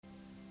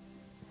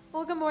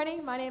Well, good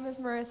morning. My name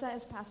is Marissa,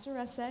 as Pastor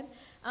Russ said.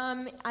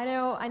 I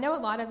know a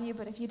lot of you,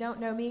 but if you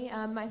don't know me,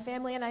 my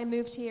family and I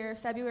moved here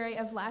February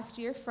of last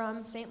year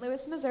from St.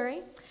 Louis,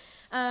 Missouri.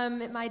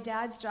 My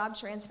dad's job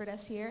transferred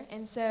us here,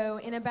 and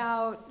so in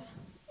about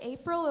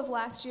April of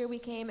last year, we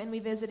came and we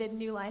visited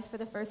New Life for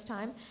the first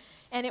time.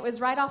 And it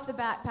was right off the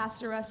bat,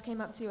 Pastor Russ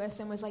came up to us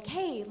and was like,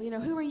 hey,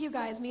 who are you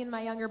guys? Me and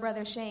my younger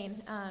brother,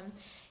 Shane.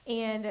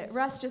 And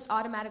Russ just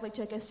automatically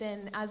took us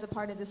in as a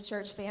part of this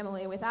church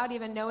family without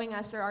even knowing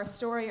us or our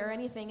story or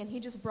anything. And he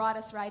just brought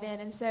us right in.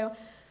 And so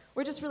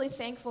we're just really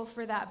thankful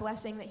for that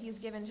blessing that he's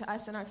given to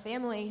us and our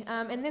family.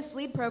 And this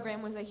LEAD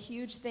program was a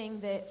huge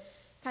thing that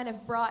kind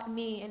of brought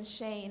me and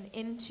Shane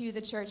into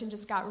the church and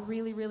just got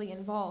really, really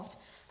involved.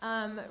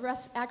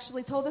 Russ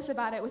actually told us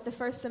about it with the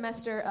first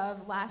semester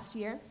of last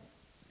year.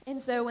 And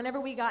so whenever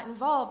we got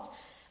involved,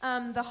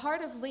 the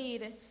heart of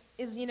LEAD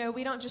is,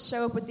 we don't just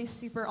show up with these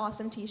super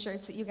awesome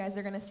T-shirts that you guys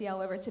are going to see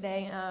all over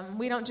today.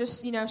 We don't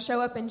just,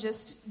 show up and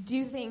just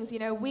do things.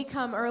 We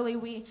come early.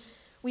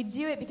 We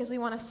do it because we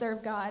want to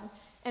serve God.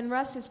 And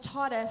Russ has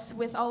taught us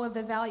with all of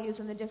the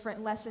values and the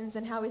different lessons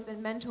and how he's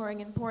been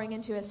mentoring and pouring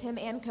into us, him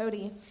and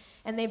Cody.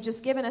 And they've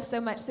just given us so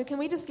much. So can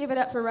we just give it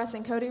up for Russ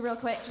and Cody real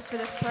quick just for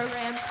this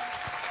program?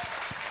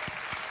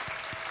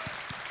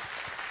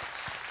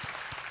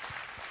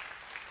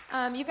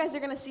 You guys are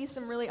going to see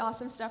some really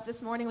awesome stuff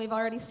this morning. We've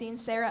already seen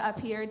Sarah up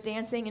here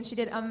dancing, and she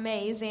did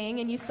amazing.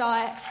 And you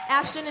saw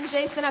Ashton and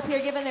Jason up here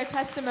giving their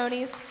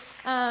testimonies.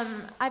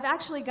 I've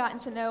actually gotten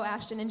to know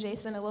Ashton and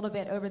Jason a little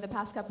bit over the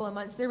past couple of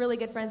months. They're really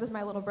good friends with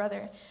my little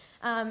brother.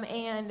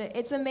 And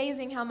it's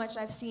amazing how much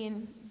I've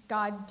seen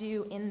God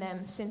do in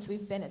them since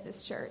we've been at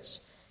this church.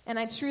 And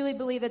I truly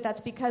believe that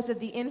that's because of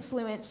the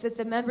influence that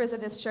the members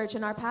of this church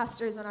and our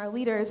pastors and our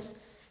leaders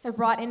have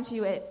brought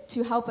into it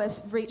to help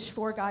us reach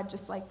for God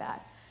just like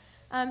that.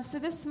 So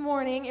this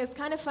morning, it was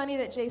kind of funny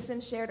that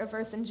Jason shared a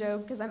verse in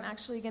Job because I'm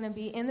actually going to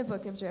be in the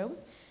book of Job.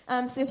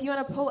 So if you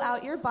want to pull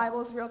out your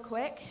Bibles real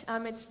quick,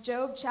 it's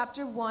Job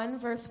chapter 1,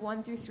 verse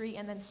 1 through 3,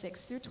 and then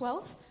 6 through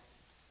 12. It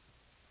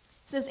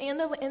says, in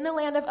the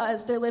land of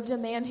Uz, there lived a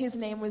man whose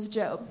name was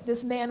Job.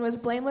 This man was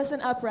blameless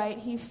and upright.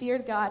 He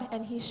feared God,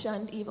 and he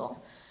shunned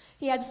evil.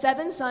 He had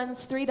 7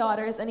 sons, 3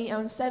 daughters, and he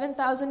owned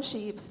 7,000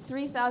 sheep,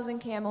 3,000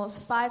 camels,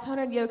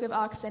 500 yoke of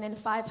oxen, and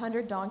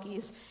 500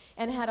 donkeys,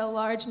 and had a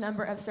large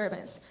number of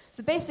servants.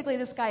 So basically,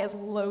 this guy is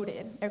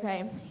loaded,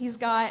 okay? He's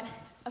got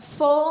a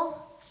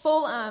full,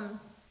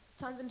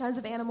 tons and tons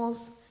of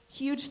animals,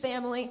 huge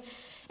family.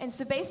 And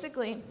so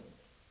basically,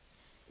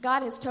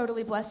 God has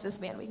totally blessed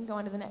this man. We can go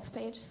on to the next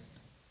page.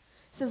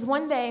 It says,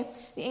 one day,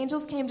 the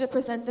angels came to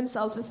present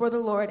themselves before the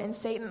Lord, and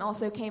Satan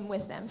also came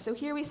with them. So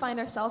here we find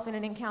ourselves in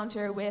an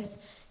encounter with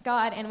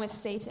God and with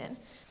Satan.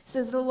 It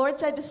says, the Lord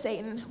said to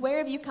Satan, where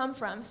have you come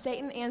from?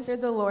 Satan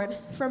answered the Lord,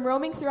 from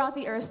roaming throughout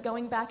the earth,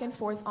 going back and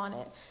forth on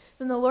it.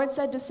 Then the Lord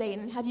said to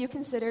Satan, have you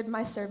considered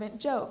my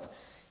servant Job?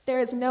 There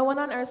is no one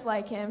on earth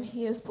like him.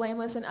 He is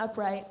blameless and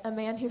upright, a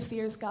man who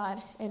fears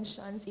God and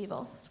shuns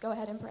evil. Let's go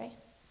ahead and pray.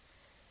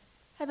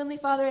 Heavenly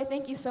Father, I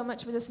thank you so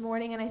much for this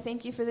morning, and I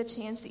thank you for the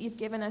chance that you've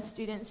given us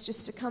students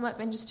just to come up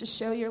and just to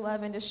show your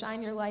love and to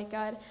shine your light,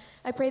 God.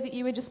 I pray that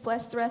you would just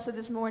bless the rest of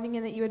this morning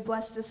and that you would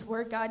bless this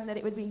word, God, and that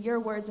it would be your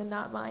words and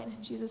not mine.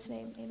 In Jesus'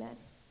 name, amen.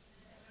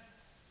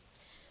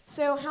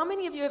 So how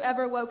many of you have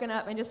ever woken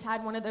up and just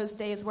had one of those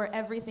days where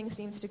everything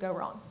seems to go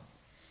wrong?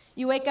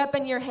 You wake up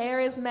and your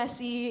hair is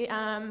messy,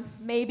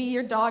 maybe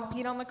your dog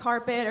peed on the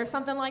carpet or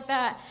something like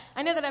that.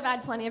 I know that I've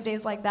had plenty of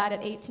days like that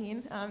at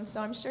 18, so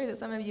I'm sure that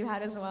some of you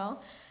had as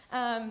well.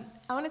 I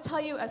want to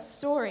tell you a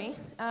story.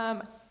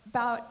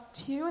 About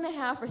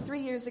 2.5 or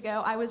 3 years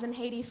ago, I was in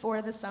Haiti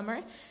for the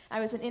summer.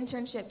 I was an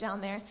internship down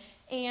there,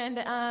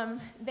 and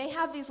they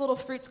have these little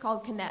fruits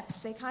called canepes.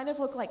 They kind of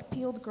look like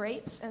peeled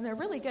grapes, and they're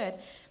really good,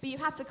 but you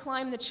have to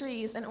climb the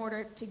trees in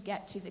order to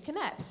get to the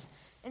canepes.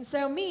 And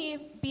so me,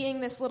 being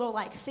this little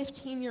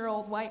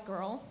 15-year-old white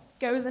girl,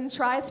 goes and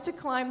tries to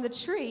climb the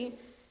tree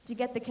to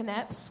get the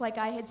canepes, like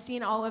I had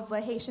seen all of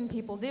the Haitian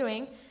people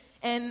doing.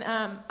 And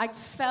I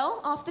fell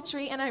off the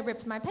tree and I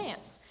ripped my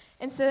pants.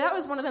 And so that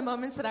was one of the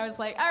moments that I was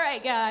like, all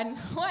right, God,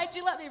 why'd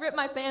you let me rip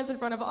my pants in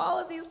front of all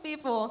of these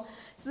people?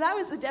 So that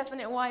was a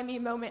definite why me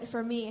moment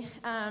for me.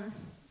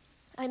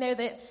 I know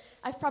that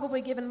I've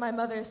probably given my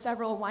mother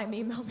several why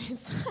me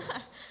moments.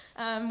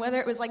 Whether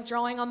it was like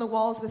drawing on the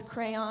walls with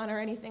crayon or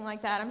anything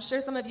like that. I'm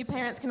sure some of you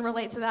parents can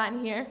relate to that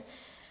in here.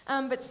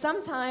 But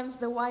sometimes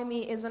the why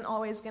me isn't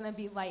always going to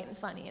be light and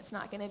funny. It's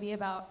not going to be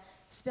about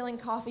spilling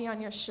coffee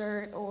on your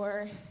shirt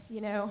or,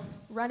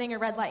 running a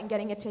red light and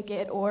getting a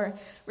ticket or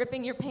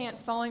ripping your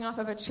pants falling off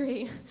of a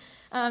tree.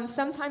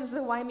 Sometimes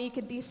the why me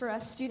could be for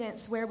us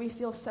students where we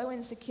feel so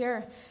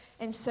insecure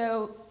and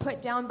so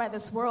put down by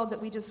this world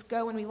that we just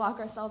go and we lock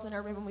ourselves in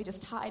our room and we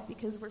just hide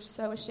because we're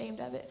so ashamed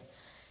of it.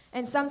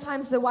 And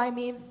sometimes the why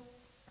me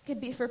could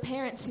be for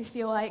parents who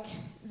feel like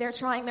they're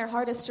trying their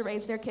hardest to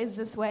raise their kids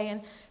this way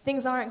and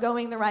things aren't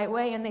going the right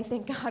way and they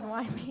think, God,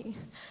 why me?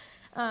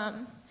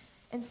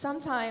 And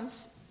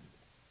sometimes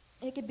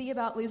it could be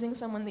about losing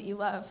someone that you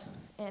love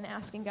and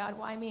asking God,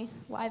 why me?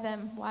 Why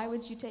them? Why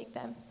would you take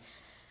them?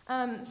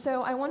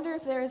 So I wonder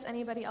if there is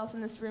anybody else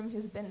in this room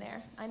who's been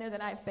there. I know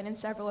that I've been in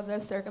several of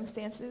those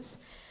circumstances.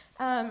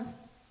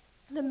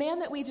 The man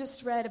that we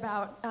just read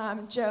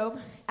about, Job,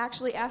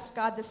 actually asked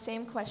God the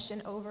same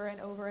question over and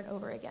over and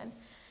over again.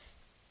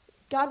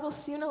 God will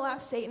soon allow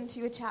Satan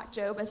to attack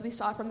Job, as we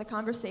saw from the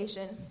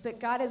conversation, but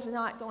God is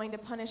not going to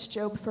punish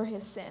Job for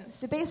his sin.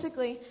 So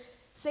basically,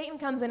 Satan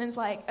comes in and is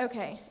like,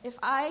 okay, if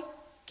I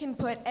can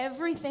put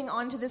everything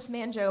onto this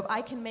man Job,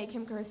 I can make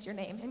him curse your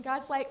name. And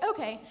God's like,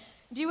 okay,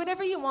 do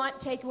whatever you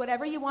want, take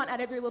whatever you want out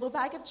of your little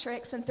bag of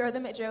tricks and throw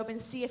them at Job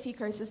and see if he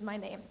curses my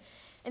name.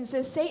 And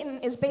so Satan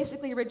is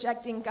basically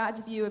rejecting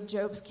God's view of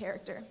Job's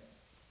character.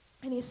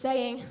 And he's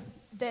saying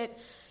that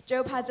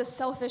Job has a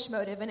selfish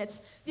motive, and it's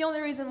the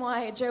only reason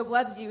why Job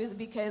loves you is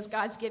because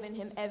God's given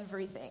him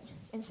everything.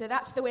 And so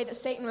that's the way that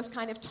Satan was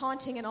kind of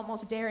taunting and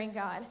almost daring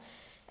God.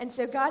 And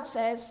so God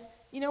says,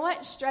 you know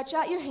what? Stretch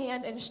out your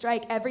hand and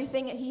strike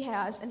everything that he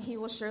has, and he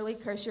will surely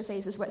curse your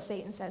face, is what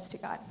Satan says to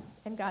God.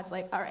 And God's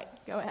like, all right,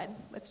 go ahead.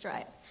 Let's try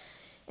it.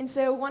 And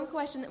so one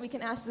question that we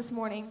can ask this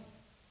morning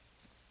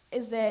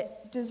is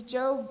that, does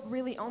Job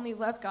really only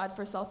love God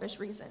for selfish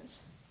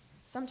reasons?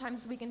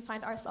 Sometimes we can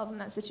find ourselves in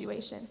that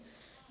situation.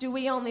 Do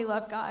we only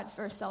love God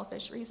for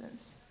selfish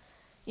reasons?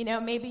 You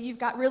know, maybe you've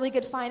got really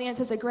good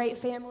finances, a great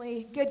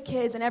family, good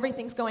kids, and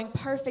everything's going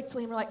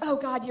perfectly, and we're like, oh,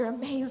 God, you're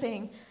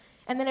amazing.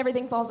 And then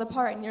everything falls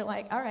apart, and you're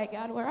like, all right,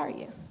 God, where are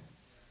you?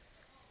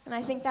 And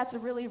I think that's a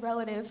really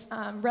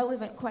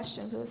relevant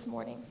question for this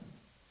morning.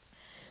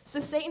 So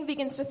Satan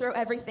begins to throw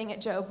everything at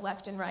Job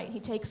left and right.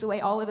 He takes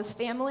away all of his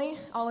family,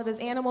 all of his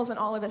animals, and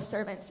all of his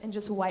servants, and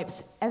just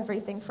wipes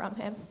everything from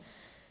him.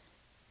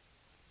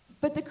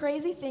 But the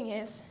crazy thing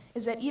is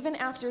that even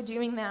after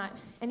doing that,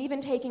 and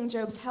even taking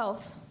Job's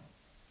health,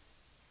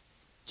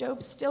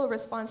 Job still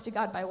responds to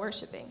God by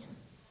worshiping.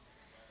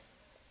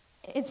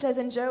 It says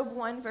in Job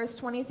 1, verse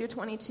 20 through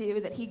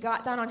 22, that he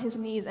got down on his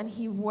knees and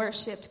he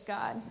worshiped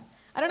God.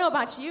 I don't know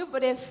about you,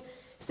 but if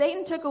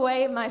Satan took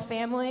away my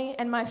family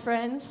and my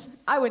friends,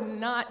 I would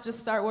not just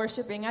start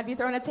worshiping. I'd be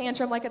throwing a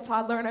tantrum like a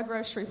toddler in a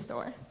grocery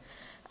store.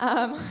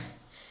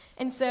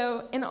 And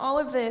so in all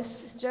of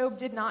this, Job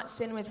did not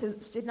sin with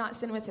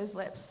his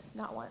lips,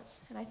 not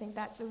once. And I think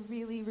that's a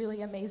really,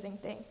 really amazing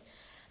thing.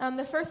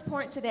 The first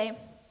point today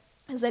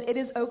is that it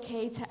is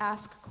okay to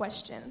ask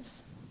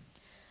questions.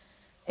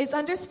 It's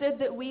understood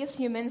that we as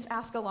humans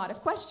ask a lot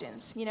of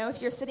questions. You know,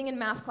 if you're sitting in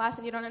math class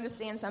and you don't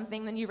understand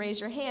something, then you raise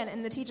your hand.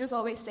 And the teachers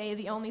always say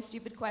the only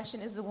stupid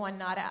question is the one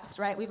not asked,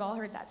 right? We've all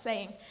heard that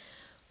saying.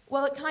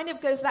 Well, it kind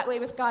of goes that way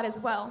with God as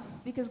well,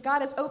 because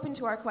God is open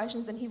to our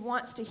questions and he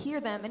wants to hear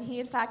them, and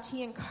he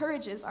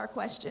encourages our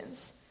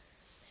questions.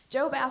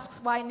 Job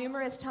asks why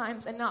numerous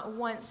times, and not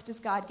once does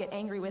God get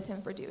angry with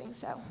him for doing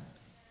so.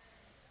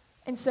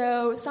 And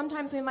so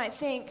sometimes we might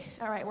think,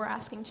 all right, we're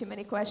asking too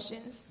many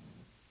questions.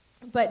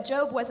 But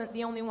Job wasn't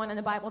the only one in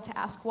the Bible to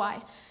ask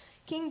why.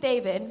 King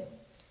David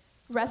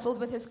wrestled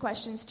with his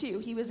questions too.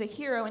 He was a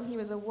hero and he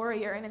was a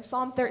warrior. And in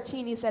Psalm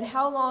 13, he said,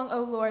 "How long,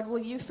 O Lord, will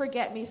you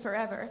forget me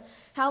forever?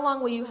 How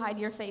long will you hide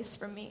your face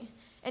from me?"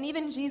 And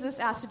even Jesus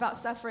asked about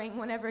suffering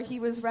whenever he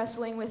was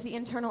wrestling with the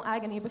internal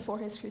agony before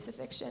his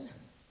crucifixion.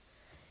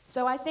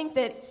 So I think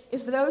that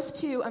if those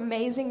two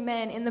amazing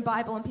men in the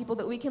Bible and people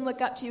that we can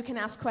look up to can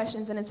ask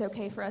questions, then it's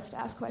okay for us to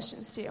ask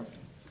questions too.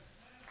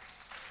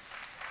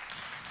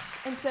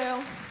 And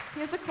so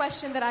here's a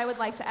question that I would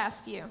like to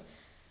ask you.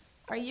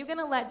 Are you going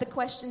to let the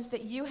questions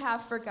that you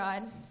have for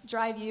God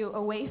drive you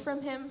away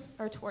from him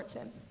or towards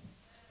him?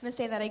 I'm going to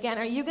say that again.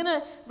 Are you going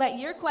to let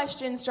your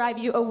questions drive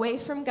you away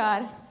from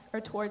God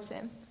or towards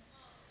him?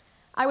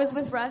 I was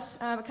with Russ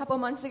a couple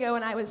months ago,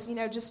 and I was,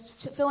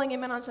 just filling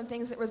him in on some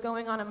things that was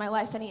going on in my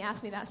life, and he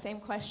asked me that same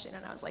question,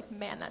 and I was like,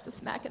 man, that's a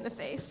smack in the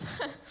face.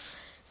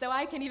 So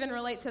I can even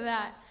relate to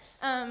that.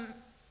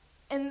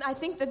 And I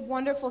think the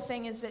wonderful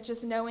thing is that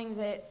just knowing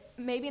that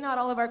maybe not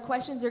all of our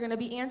questions are going to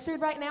be answered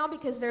right now,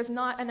 because there's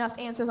not enough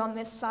answers on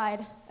this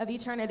side of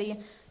eternity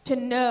to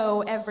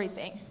know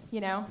everything,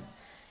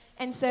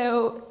 And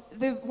so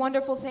the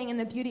wonderful thing and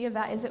the beauty of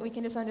that is that we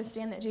can just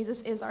understand that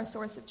Jesus is our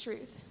source of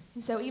truth.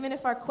 And so even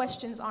if our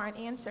questions aren't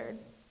answered,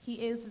 he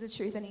is the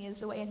truth and he is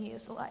the way and he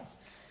is the life.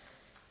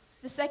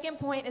 The second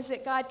point is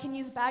that God can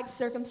use bad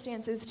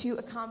circumstances to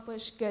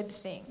accomplish good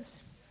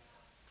things.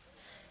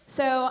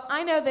 So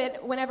I know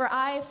that whenever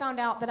I found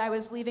out that I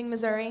was leaving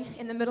Missouri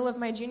in the middle of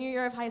my junior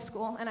year of high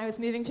school and I was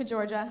moving to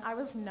Georgia, I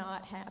was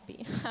not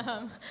happy.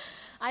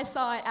 I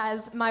saw it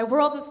as my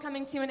world was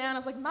coming to an end. I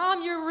was like,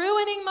 Mom, you're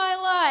ruining my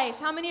life.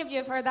 How many of you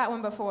have heard that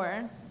one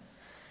before?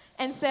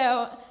 And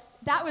so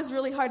that was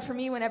really hard for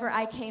me whenever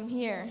I came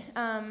here.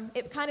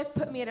 It kind of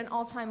put me at an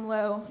all-time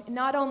low,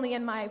 not only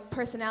in my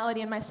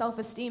personality and my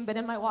self-esteem, but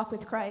in my walk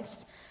with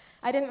Christ.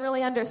 I didn't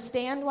really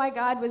understand why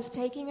God was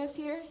taking us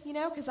here,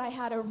 because I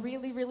had a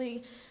really,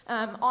 really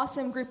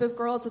awesome group of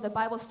girls with a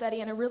Bible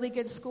study and a really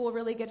good school,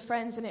 really good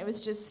friends, and it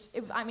was just,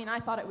 I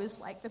thought it was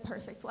like the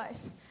perfect life.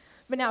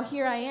 But now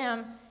here I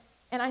am,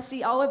 and I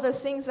see all of those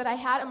things that I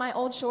had at my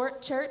old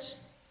church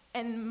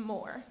and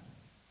more.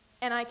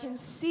 And I can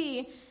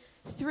see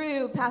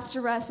through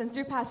Pastor Russ and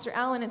through Pastor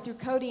Allen and through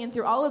Cody and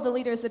through all of the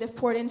leaders that have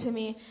poured into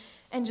me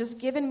and just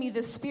given me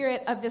the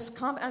spirit of this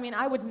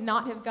I would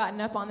not have gotten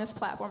up on this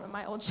platform at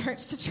my old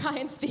church to try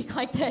and speak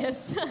like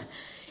this.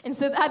 And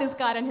so that is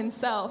God in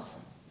himself.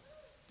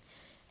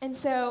 And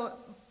so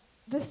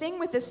the thing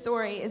with this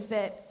story is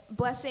that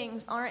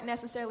blessings aren't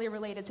necessarily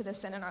related to the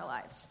sin in our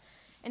lives.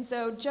 And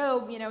so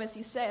Job, as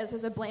he says,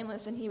 was a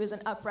blameless and he was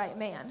an upright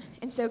man.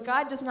 And so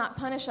God does not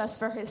punish us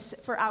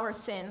for our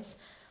sins,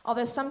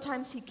 although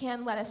sometimes he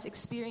can let us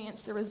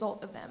experience the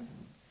result of them.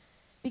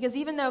 Because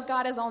even though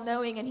God is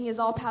all-knowing and he is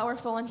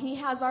all-powerful and he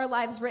has our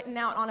lives written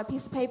out on a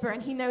piece of paper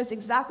and he knows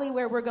exactly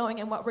where we're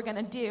going and what we're going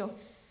to do,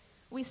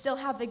 we still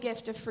have the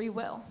gift of free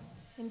will.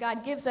 And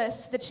God gives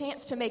us the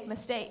chance to make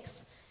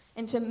mistakes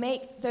and to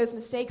make those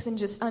mistakes and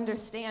just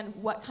understand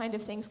what kind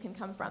of things can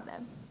come from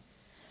them.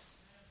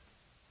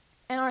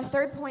 And our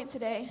third point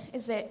today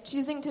is that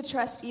choosing to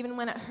trust even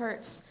when it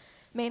hurts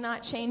may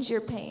not change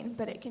your pain,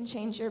 but it can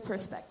change your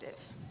perspective.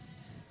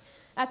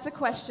 That's a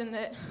question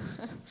that...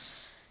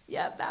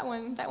 Yeah, that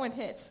one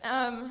hits.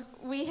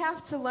 We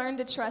have to learn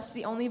to trust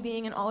the only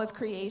being in all of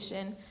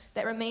creation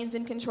that remains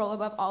in control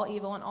above all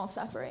evil and all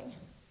suffering.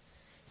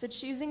 So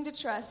choosing to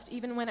trust,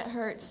 even when it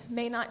hurts,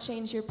 may not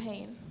change your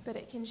pain, but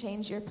it can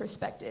change your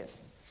perspective.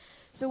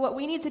 So what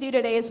we need to do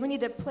today is we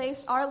need to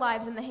place our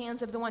lives in the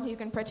hands of the one who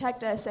can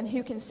protect us and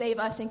who can save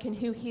us and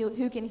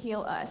who can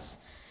heal us.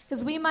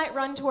 Because we might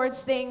run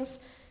towards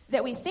things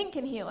that we think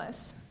can heal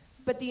us,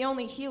 but the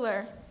only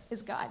healer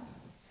is God.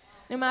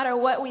 No matter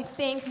what we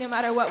think, no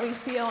matter what we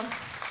feel.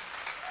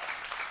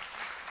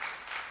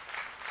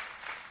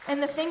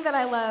 And the thing that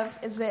I love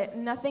is that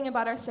nothing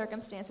about our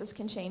circumstances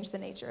can change the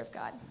nature of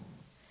God.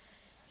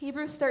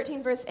 Hebrews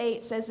 13 verse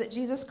 8 says that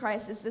Jesus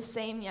Christ is the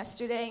same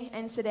yesterday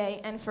and today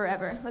and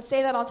forever. Let's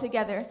say that all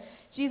together.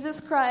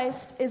 Jesus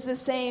Christ is the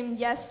same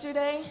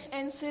yesterday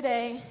and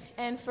today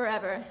and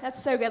forever.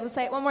 That's so good. Let's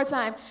say it one more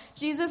time.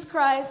 Jesus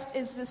Christ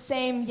is the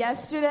same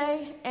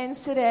yesterday and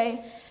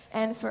today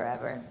and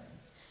forever.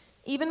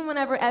 Even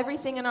whenever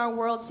everything in our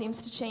world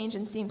seems to change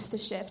and seems to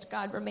shift,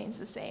 God remains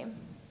the same.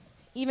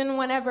 Even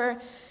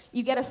whenever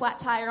you get a flat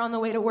tire on the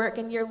way to work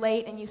and you're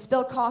late and you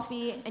spill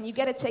coffee and you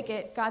get a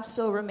ticket, God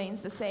still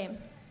remains the same.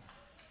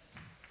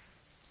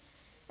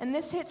 And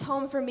this hits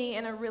home for me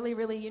in a really,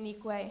 really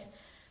unique way.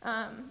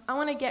 I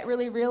want to get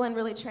really real and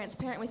really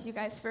transparent with you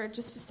guys for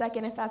just a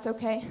second, if that's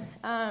okay.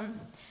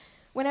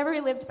 Whenever we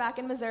lived back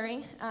in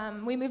Missouri,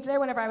 we moved there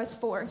whenever I was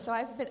 4, so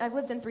I've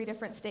lived in 3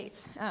 different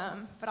states.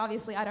 But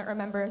obviously I don't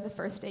remember the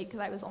first state because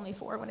I was only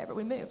 4 whenever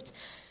we moved.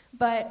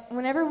 But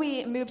whenever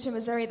we moved to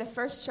Missouri, the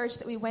first church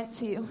that we went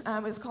to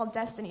was called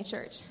Destiny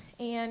Church.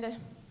 And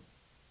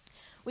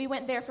we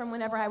went there from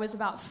whenever I was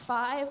about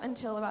 5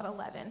 until about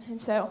 11. And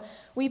so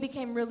we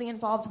became really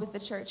involved with the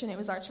church, and it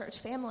was our church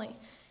family.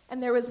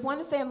 And there was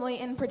one family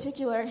in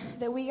particular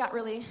that we got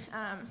really...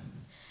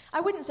 I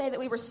wouldn't say that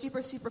we were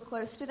super, super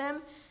close to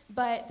them,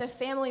 but the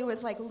family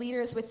was like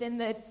leaders within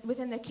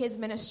the kids'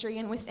 ministry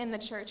and within the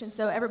church, and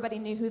so everybody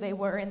knew who they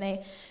were, and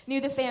they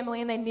knew the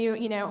family, and they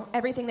knew,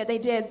 everything that they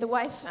did. The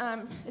wife,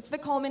 it's the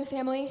Coleman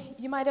family.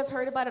 You might have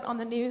heard about it on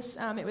the news.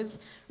 It was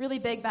really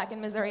big back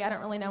in Missouri. I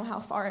don't really know how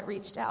far it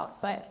reached out,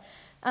 but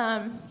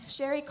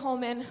Sherry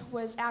Coleman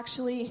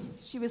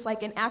she was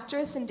like an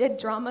actress and did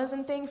dramas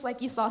and things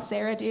like you saw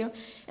Sarah do,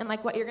 and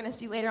like what you're going to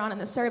see later on in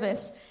the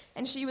service.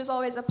 And she was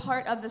always a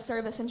part of the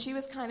service, and she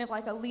was kind of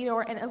like a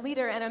leader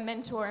and a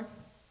mentor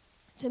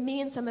to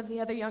me and some of the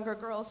other younger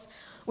girls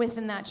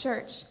within that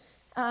church.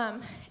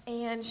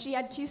 And she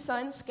had 2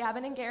 sons,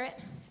 Gavin and Garrett.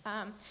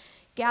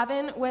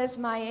 Gavin was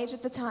my age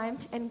at the time,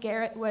 and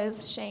Garrett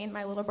was Shane,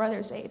 my little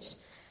brother's age.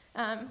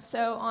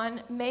 So on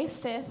May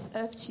 5th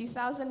of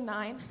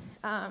 2009,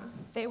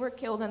 they were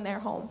killed in their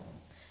home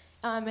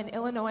in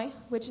Illinois,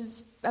 which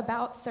is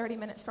about 30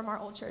 minutes from our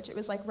old church. It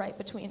was like right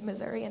between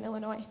Missouri and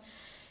Illinois.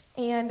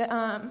 And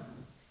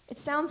it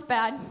sounds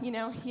bad,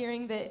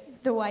 hearing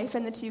that the wife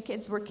and the 2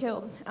 kids were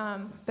killed,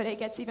 but it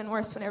gets even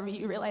worse whenever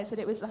you realize that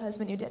it was the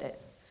husband who did it.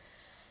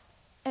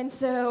 And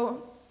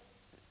so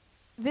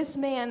this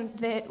man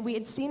that we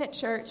had seen at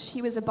church,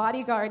 he was a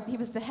bodyguard. He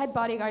was the head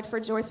bodyguard for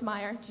Joyce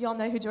Meyer. Do you all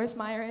know who Joyce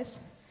Meyer is?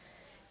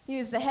 He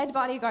was the head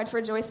bodyguard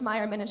for Joyce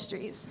Meyer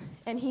Ministries,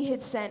 and he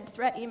had sent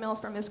threat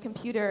emails from his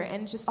computer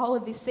and just all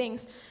of these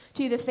things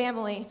to the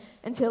family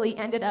until he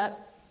ended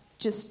up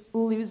just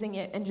losing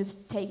it and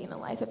just taking the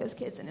life of his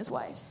kids and his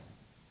wife.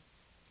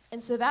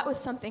 And so that was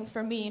something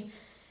for me.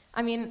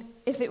 I mean,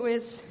 if it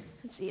was,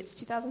 it's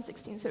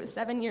 2016, so it was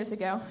 7 years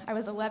ago. I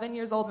was 11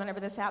 years old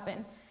whenever this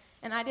happened,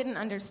 and I didn't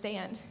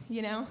understand,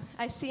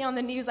 I see on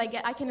the news, I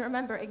can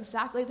remember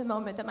exactly the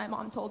moment that my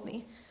mom told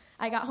me.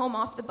 I got home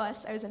off the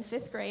bus, I was in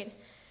 5th grade,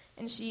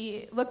 and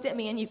she looked at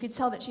me, and you could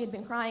tell that she had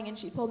been crying, and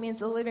she pulled me into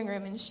the living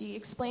room, and she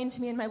explained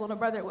to me and my little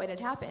brother what had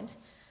happened.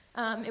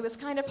 It was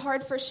kind of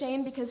hard for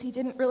Shane because he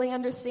didn't really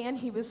understand.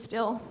 He was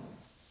still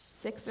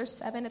 6 or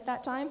 7 at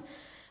that time.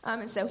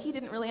 And so he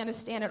didn't really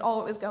understand at all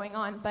what was going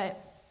on. But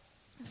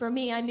for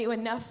me, I knew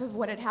enough of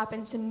what had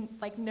happened to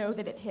know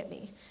that it hit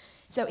me.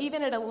 So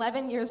even at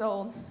 11 years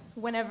old,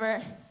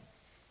 whenever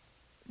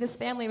this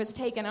family was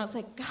taken, I was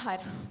like, God,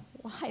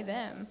 why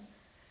them?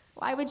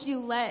 Why would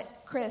you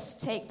let Chris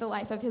take the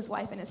life of his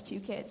wife and his 2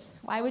 kids?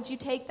 Why would you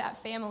take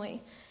that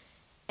family?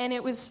 And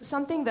it was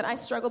something that I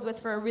struggled with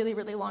for a really,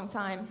 really long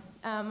time.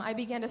 I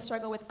began to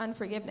struggle with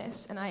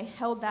unforgiveness, and I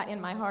held that in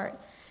my heart.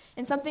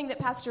 And something that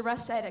Pastor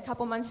Russ said a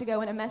couple months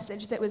ago in a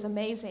message that was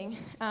amazing,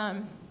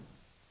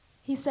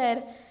 he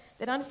said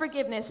that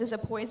unforgiveness is a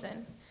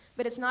poison,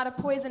 but it's not a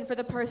poison for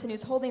the person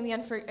who's holding the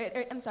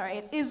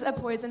it is a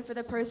poison for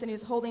the person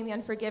who's holding the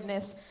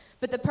unforgiveness,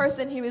 but the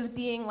person who is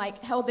being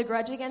held the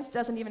grudge against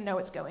doesn't even know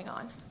what's going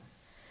on.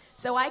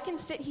 So I can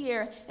sit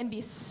here and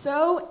be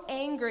so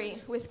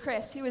angry with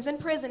Chris, who was in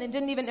prison and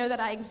didn't even know that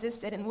I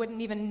existed and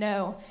wouldn't even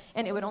know,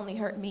 and it would only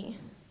hurt me.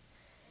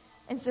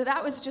 And so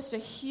that was just a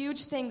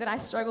huge thing that I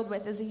struggled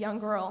with as a young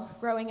girl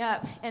growing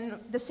up. And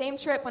the same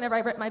trip, whenever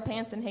I ripped my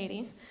pants in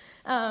Haiti,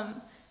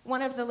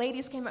 one of the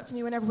ladies came up to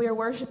me whenever we were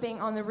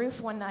worshiping on the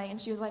roof one night,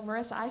 and she was like,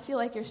 Marissa, I feel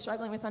like you're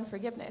struggling with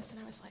unforgiveness. And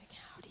I was like,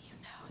 how do you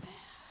know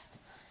that?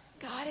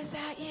 God, is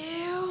that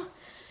you?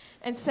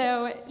 And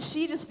so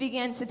she just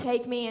began to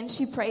take me, and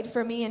she prayed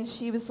for me, and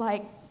she was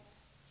like,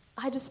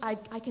 I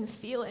can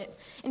feel it.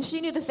 And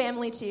she knew the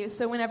family too,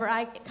 so whenever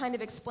I kind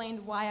of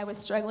explained why I was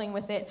struggling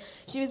with it,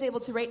 she was able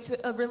to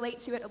relate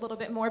to it a little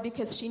bit more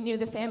because she knew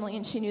the family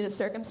and she knew the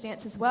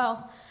circumstance as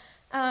well.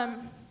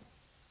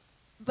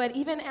 But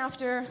even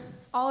after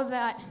all of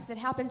that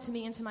happened to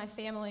me and to my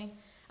family,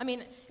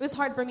 it was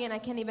hard for me, and I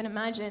can't even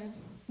imagine,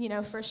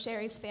 for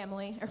Sherry's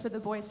family or for the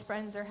boys'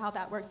 friends or how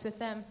that worked with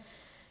them.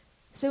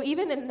 So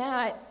even in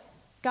that,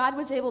 God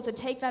was able to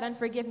take that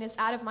unforgiveness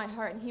out of my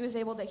heart, and he was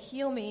able to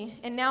heal me.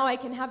 And now I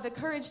can have the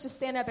courage to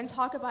stand up and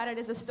talk about it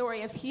as a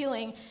story of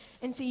healing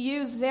and to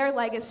use their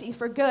legacy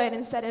for good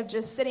instead of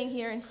just sitting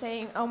here and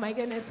saying, oh my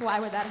goodness,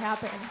 why would that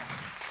happen?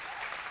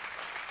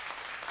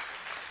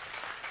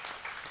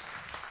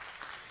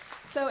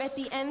 So at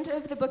the end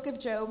of the book of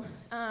Job,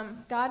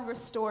 God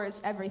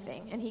restores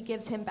everything, and he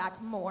gives him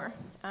back more.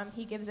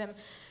 He gives him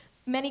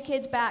many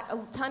kids back, a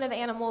ton of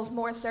animals,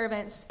 more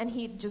servants, and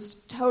he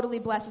just totally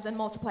blesses and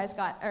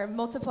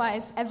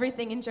multiplies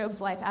everything in Job's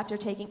life after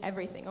taking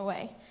everything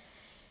away.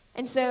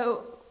 And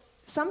so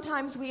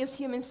sometimes we as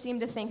humans seem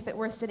to think that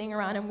we're sitting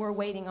around and we're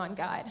waiting on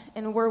God,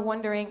 and we're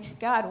wondering,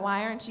 God,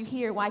 why aren't you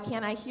here? Why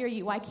can't I hear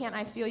you? Why can't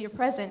I feel your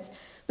presence?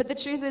 But the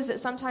truth is that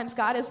sometimes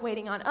God is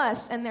waiting on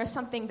us, and there's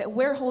something that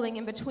we're holding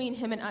in between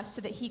him and us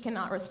so that he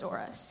cannot restore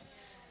us.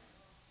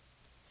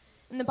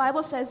 And the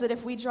Bible says that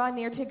if we draw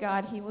near to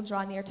God, he will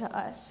draw near to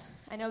us.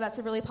 I know that's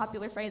a really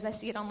popular phrase. I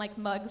see it on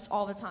mugs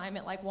all the time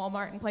at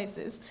Walmart and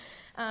places.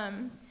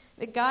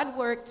 That God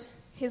worked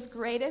his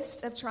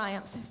greatest of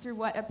triumphs through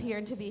what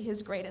appeared to be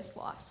his greatest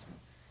loss.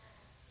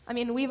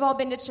 We've all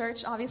been to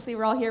church. Obviously,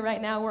 we're all here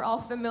right now. We're all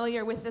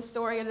familiar with the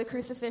story of the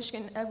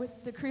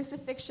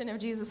crucifixion of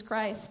Jesus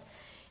Christ.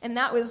 And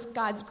that was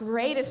God's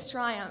greatest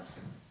triumph.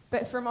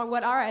 But from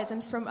what our eyes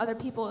and from other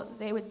people,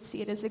 they would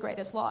see it as the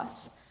greatest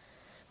loss.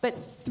 But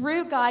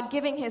through God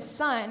giving his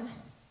son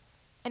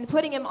and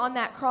putting him on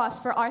that cross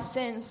for our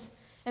sins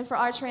and for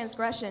our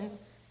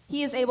transgressions,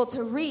 he is able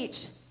to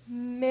reach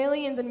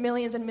millions and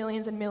millions and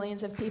millions and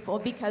millions of people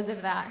because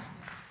of that.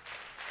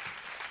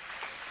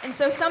 And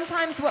so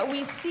sometimes what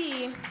we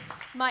see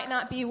might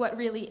not be what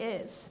really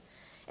is.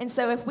 And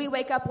so if we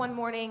wake up one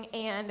morning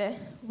and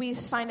we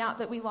find out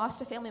that we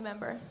lost a family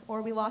member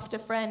or we lost a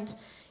friend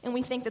and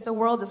we think that the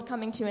world is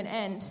coming to an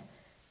end,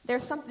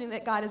 there's something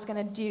that God is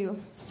going to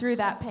do through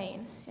that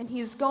pain. And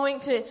he's going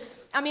to,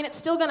 it's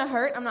still going to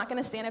hurt. I'm not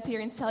going to stand up here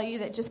and tell you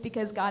that just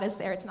because God is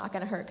there, it's not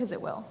going to hurt, because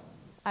it will.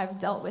 I've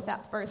dealt with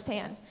that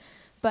firsthand.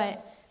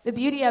 But the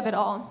beauty of it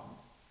all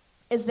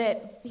is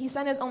that he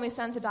sent his only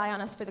son to die on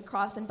us for the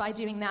cross, and by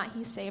doing that,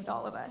 he saved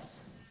all of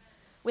us.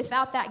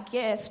 Without that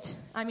gift,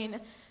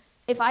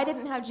 if I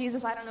didn't have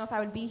Jesus, I don't know if I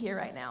would be here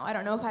right now. I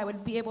don't know if I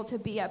would be able to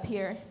be up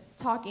here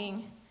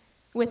talking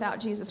without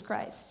Jesus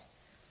Christ.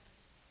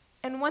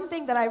 And one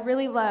thing that I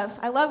really love,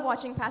 I love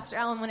watching Pastor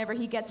Allen whenever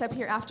he gets up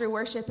here after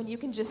worship, and you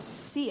can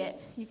just see it.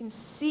 You can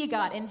see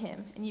God in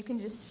him, and you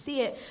can just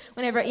see it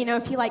whenever,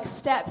 if he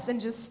steps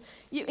and just,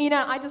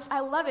 I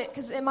love it,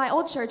 because in my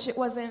old church, it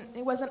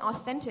wasn't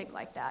authentic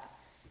like that.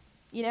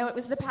 It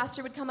was the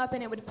pastor would come up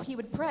and he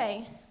would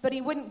pray, but he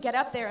wouldn't get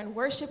up there and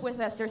worship with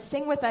us or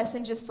sing with us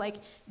and just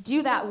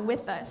do that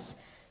with us.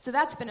 So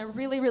that's been a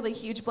really, really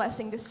huge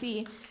blessing to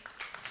see.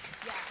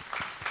 Yeah.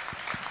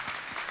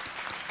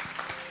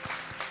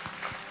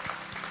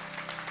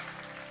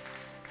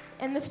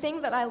 And the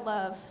thing that I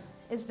love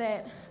is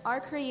that our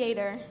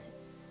Creator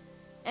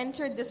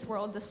entered this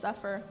world to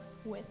suffer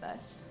with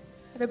us.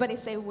 Everybody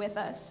say, with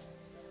us.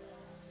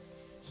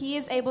 He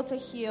is able to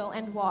heal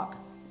and walk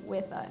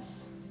with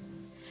us.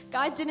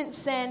 God didn't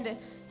send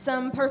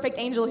some perfect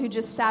angel who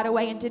just sat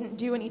away and didn't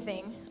do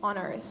anything on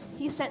earth.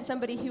 He sent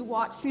somebody who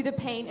walked through the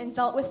pain and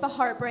dealt with the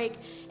heartbreak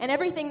and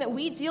everything that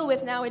we deal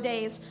with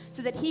nowadays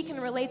so that he can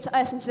relate to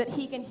us and so that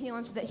he can heal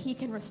and so that he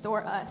can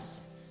restore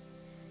us.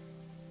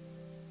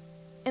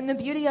 And the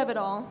beauty of it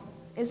all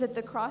is that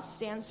the cross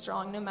stands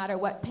strong no matter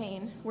what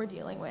pain we're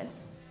dealing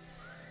with.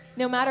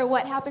 No matter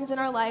what happens in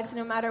our lives,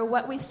 no matter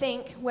what we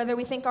think, whether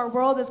we think our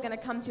world is going to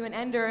come to an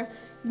end or,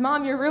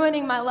 Mom, you're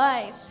ruining my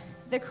life,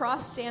 the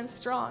cross stands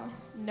strong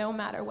no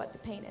matter what the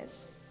pain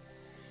is.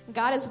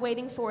 God is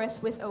waiting for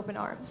us with open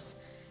arms.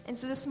 And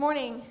so this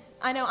morning,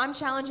 I know I'm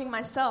challenging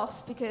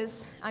myself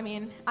because,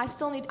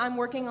 I'm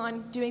working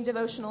on doing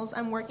devotionals.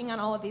 I'm working on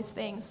all of these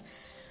things.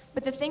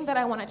 But the thing that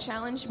I want to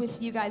challenge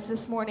with you guys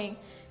this morning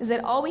is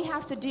that all we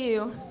have to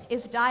do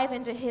is dive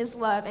into his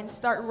love and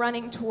start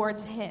running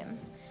towards him.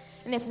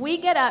 And if we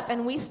get up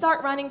and we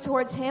start running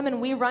towards him and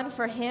we run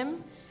for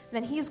him,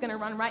 then he's going to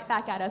run right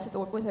back at us with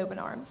open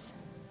arms.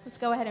 Let's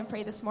go ahead and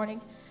pray this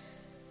morning.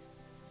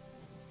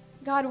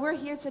 God, we're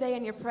here today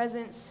in your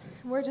presence.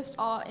 We're just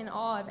all in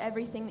awe of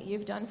everything that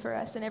you've done for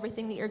us and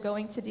everything that you're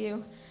going to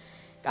do.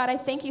 God, I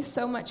thank you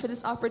so much for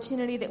this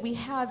opportunity that we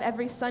have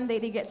every Sunday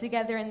to get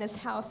together in this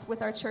house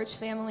with our church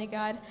family,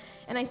 God.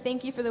 And I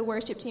thank you for the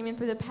worship team and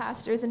for the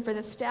pastors and for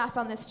the staff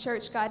on this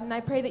church, God. And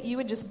I pray that you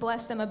would just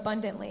bless them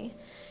abundantly.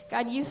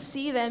 God, you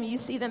see them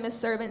as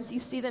servants. You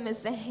see them as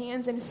the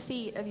hands and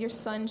feet of your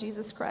Son,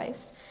 Jesus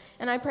Christ.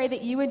 And I pray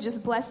that you would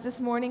just bless this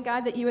morning,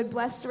 God, that you would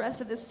bless the rest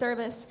of this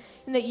service,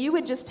 and that you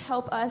would just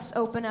help us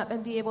open up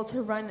and be able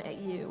to run at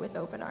you with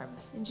open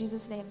arms. In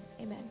Jesus' name,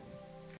 amen.